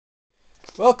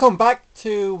Welcome back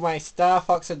to my Star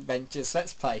Fox Adventures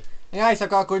Let's Play. And guys, I've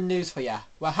got good news for you.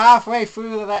 We're halfway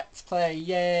through the Let's Play.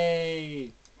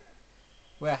 Yay!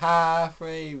 We're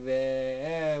halfway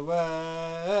there.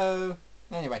 Whoa!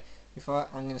 Anyway, before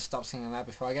I'm going to stop singing that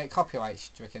before I get copyright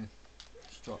struck,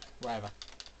 whatever.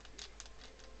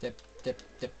 Dip, dip,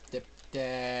 dip, dip,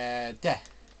 there, there,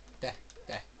 there,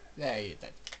 there. There you go.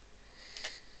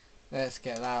 Let's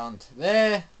get that onto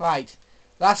there. Right.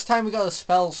 Last time we got a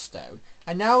spell stone,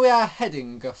 and now we are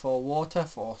heading for Water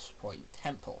Force Point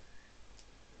Temple.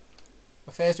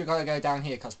 But first we've got to go down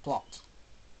here because plot.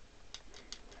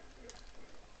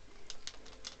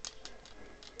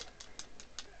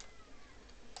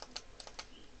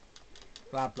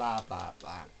 Blah blah blah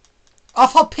blah. Oh,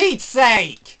 for Pete's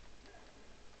sake!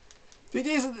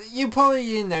 You probably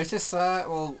didn't notice that.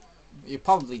 Well, you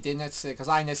probably did notice it because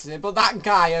I noticed it. But that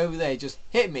guy over there just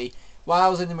hit me while I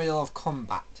was in the middle of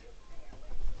combat.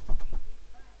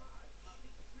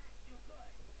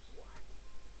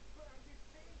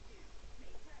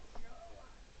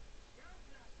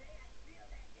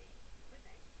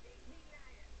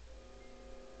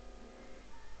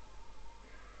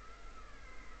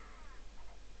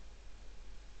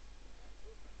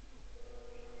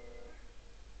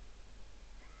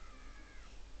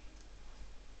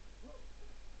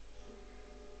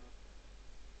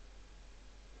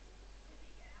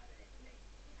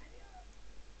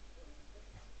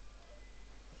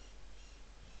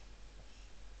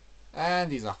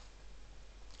 And he's off.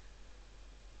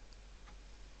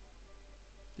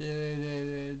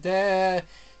 There,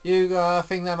 you got a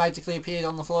thing that magically appeared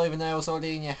on the floor even though it was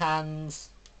already in your hands.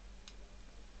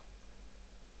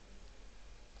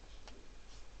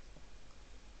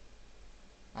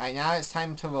 Right, now it's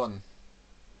time to run.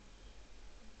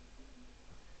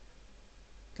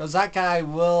 Because that guy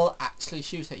will actually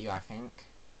shoot at you, I think.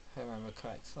 If I remember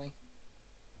correctly.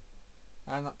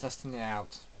 I'm not testing it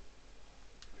out.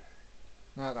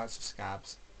 No, that's just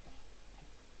scabs.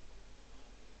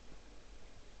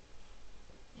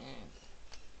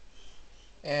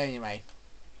 Anyway.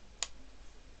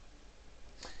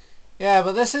 Yeah,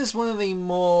 but this is one of the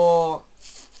more...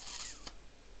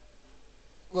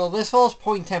 Well, this Force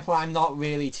Point Temple I'm not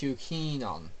really too keen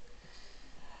on.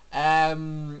 Yeah,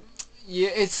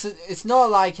 it's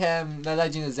not like The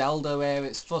Legend of Zelda where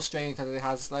it's frustrating because it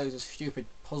has loads of stupid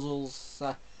puzzles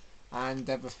and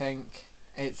everything.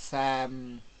 It's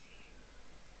well,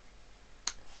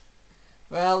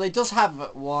 it does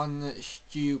have one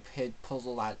stupid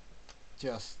puzzle that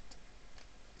just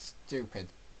stupid.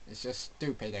 It's just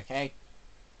stupid, okay?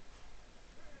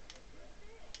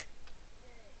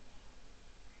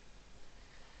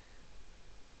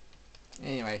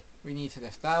 Anyway, we need to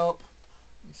lift that up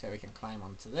so we can climb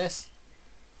onto this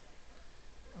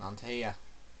and onto here.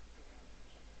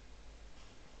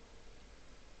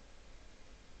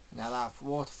 Now that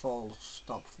waterfall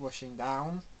stopped rushing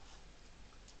down.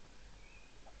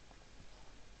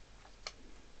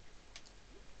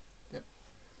 Yep.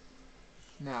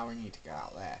 Now we need to go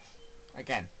out there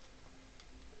again.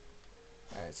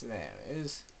 So there it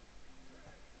is.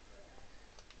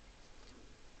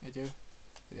 You do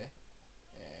there,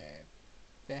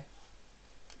 there.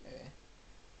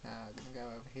 Now I'm gonna go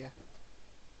over here,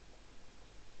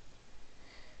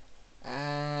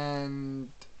 and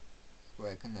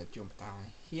we're gonna jump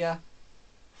down here.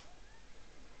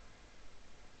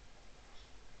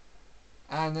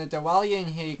 And while you're in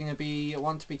here, you're gonna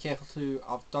want to be careful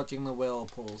of dodging the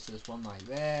whirlpools. There's one right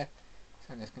there,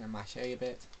 so I'm just gonna mash A a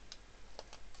bit,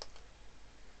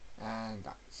 and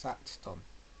that's done.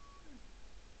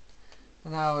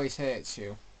 And that always hurts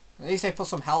you. At least they put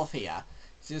some health here.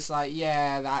 It's just like,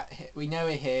 yeah, we know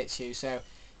it hurts you, so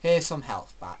here's some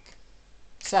health back.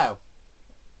 So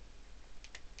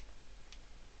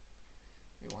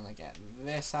we want to get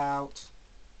this out.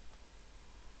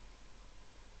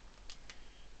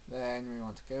 Then we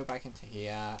want to go back into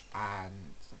here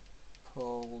and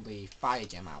pull the fire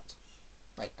gem out.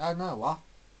 Wait, oh no, what?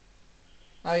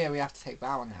 Oh yeah, we have to take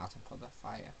that one out and put the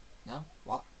fire. No?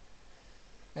 What?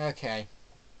 Okay.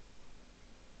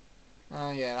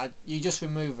 Oh yeah, you just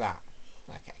remove that.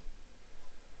 Okay.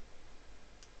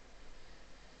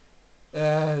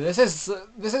 This is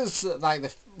like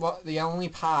the only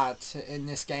part in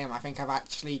this game I think I've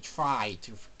actually tried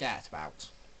to forget about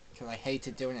because I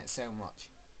hated doing it so much.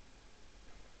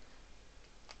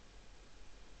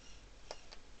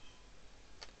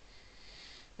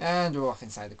 And we're off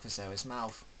inside the Crusoe's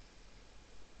mouth.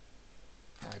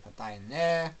 Now we put that in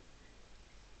there.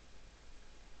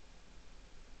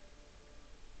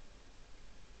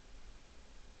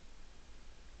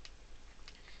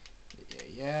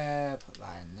 Yeah, put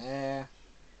that in there.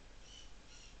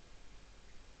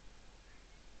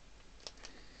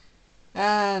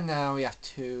 And now we have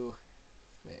to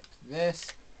flip this.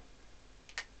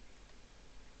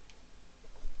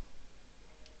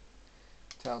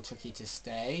 Tell Tricky to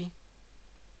stay.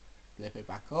 Flip it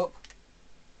back up.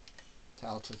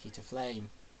 Tell Tricky to flame.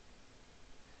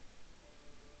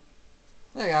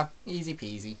 There we go. Easy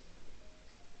peasy.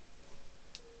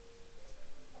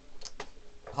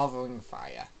 Hovering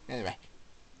fire. Anyway.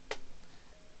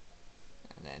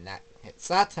 And then that hits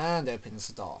that and opens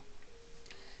the door.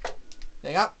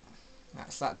 There you go.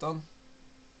 That's that done.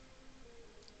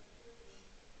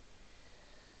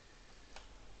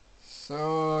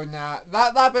 So now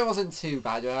that bit wasn't too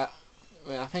bad.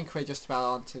 I think we're just about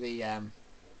on to the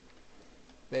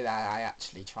bit that I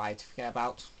actually tried to forget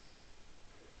about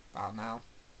now.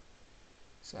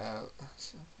 So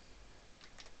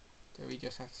do we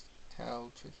just have to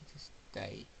tell Tricky to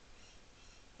stay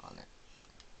on it?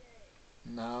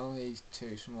 No, he's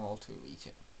too small to reach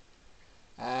it.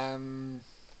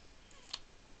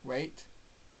 Wait.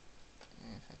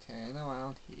 If I turn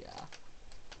around here,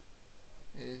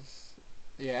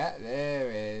 yeah, there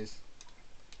is.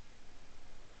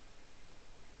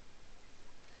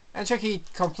 And Tricky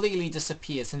completely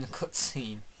disappears in the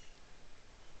cutscene.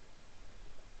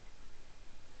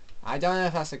 I don't know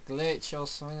if that's a glitch or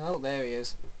something. Oh, there he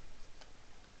is.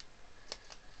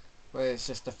 But it's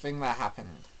just a thing that happened.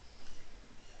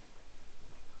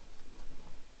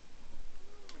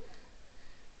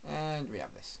 And we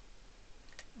have this.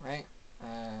 Right.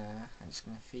 I'm just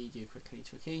going to feed you quickly,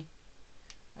 Tricky.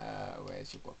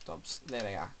 Where's your dubs? There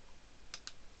they are.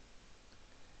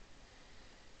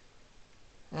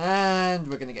 And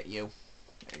we're going to get you.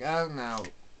 There you go. Now.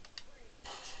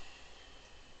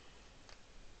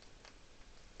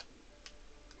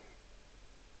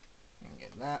 And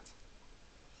get that.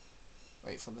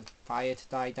 Wait for the fire to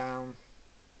die down.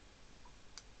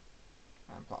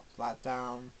 And pop that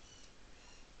down.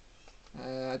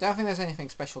 I don't think there's anything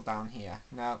special down here.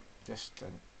 No, just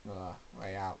another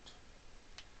way out.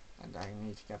 And I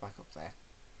need to get back up there.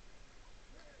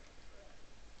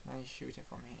 Can I shoot it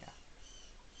from here?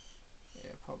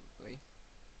 Yeah, probably.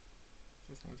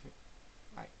 Just need to...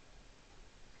 Right.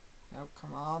 No,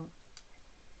 come on.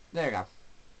 There we go.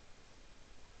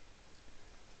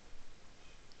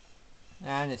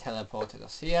 And it teleported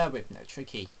us here with no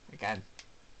Tricky again.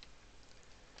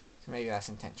 So maybe that's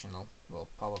intentional. Well,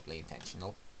 probably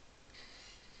intentional.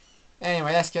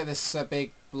 Anyway, let's get this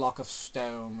big block of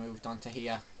stone moved onto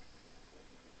here.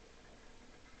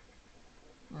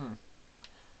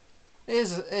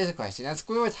 Here's a question. Has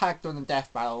Glue Attack done a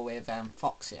death battle with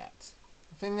Fox yet?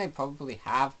 I think they probably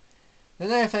have. I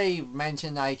don't know if they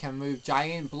mentioned I can move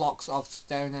giant blocks of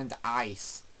stone and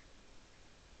ice.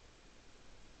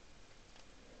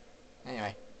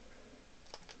 Anyway.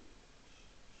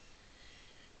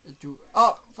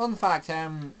 Oh, fun fact,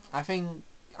 I think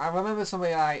I remember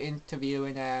somebody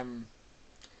interviewing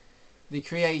the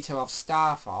creator of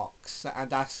Star Fox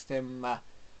and asked him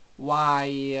why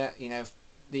you know,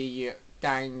 the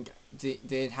gang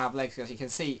didn't have legs, because you can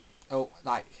see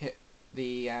like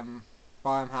the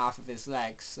bottom half of his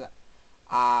legs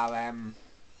are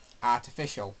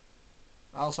artificial.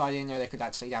 Also, I didn't know they could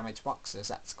actually damage boxes.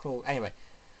 That's cool. Anyway,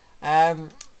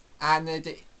 and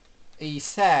he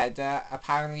said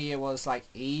apparently it was like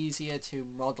easier to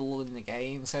model in the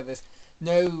game, so there's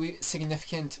no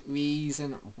significant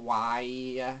reason why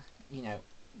you know,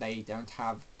 they don't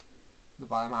have the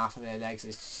bottom half of their legs.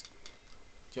 It's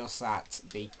just that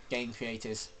the game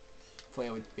creators thought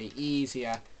it would be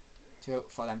easier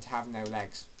for them to have no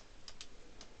legs.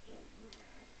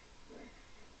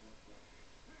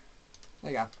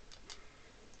 There you go.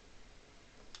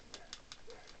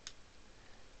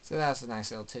 So that's a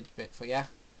nice little tidbit for you,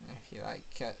 if you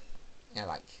like,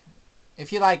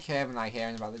 if you like hearing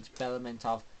about the development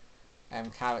of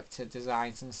character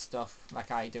designs and stuff,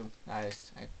 like I do. That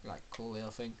is a like cool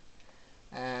little thing.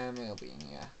 It'll be in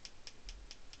here.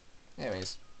 There it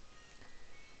is.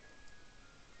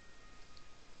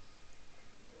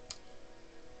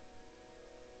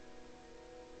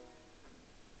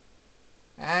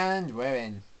 And we're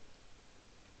in.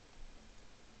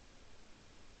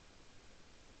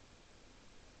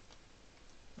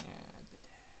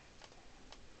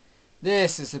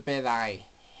 This is the bit I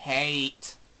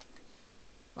hate.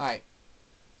 Right,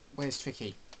 where's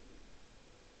Tricky?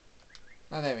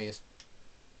 Oh, there he is.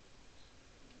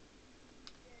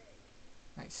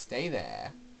 Right, stay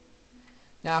there.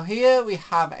 Now here we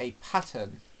have a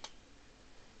pattern.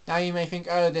 Now you may think,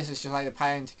 oh, this is just like the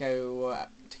pattern to go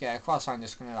to get across. So I'm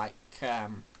just gonna like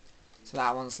so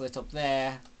that one's lit up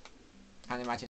there, and imagine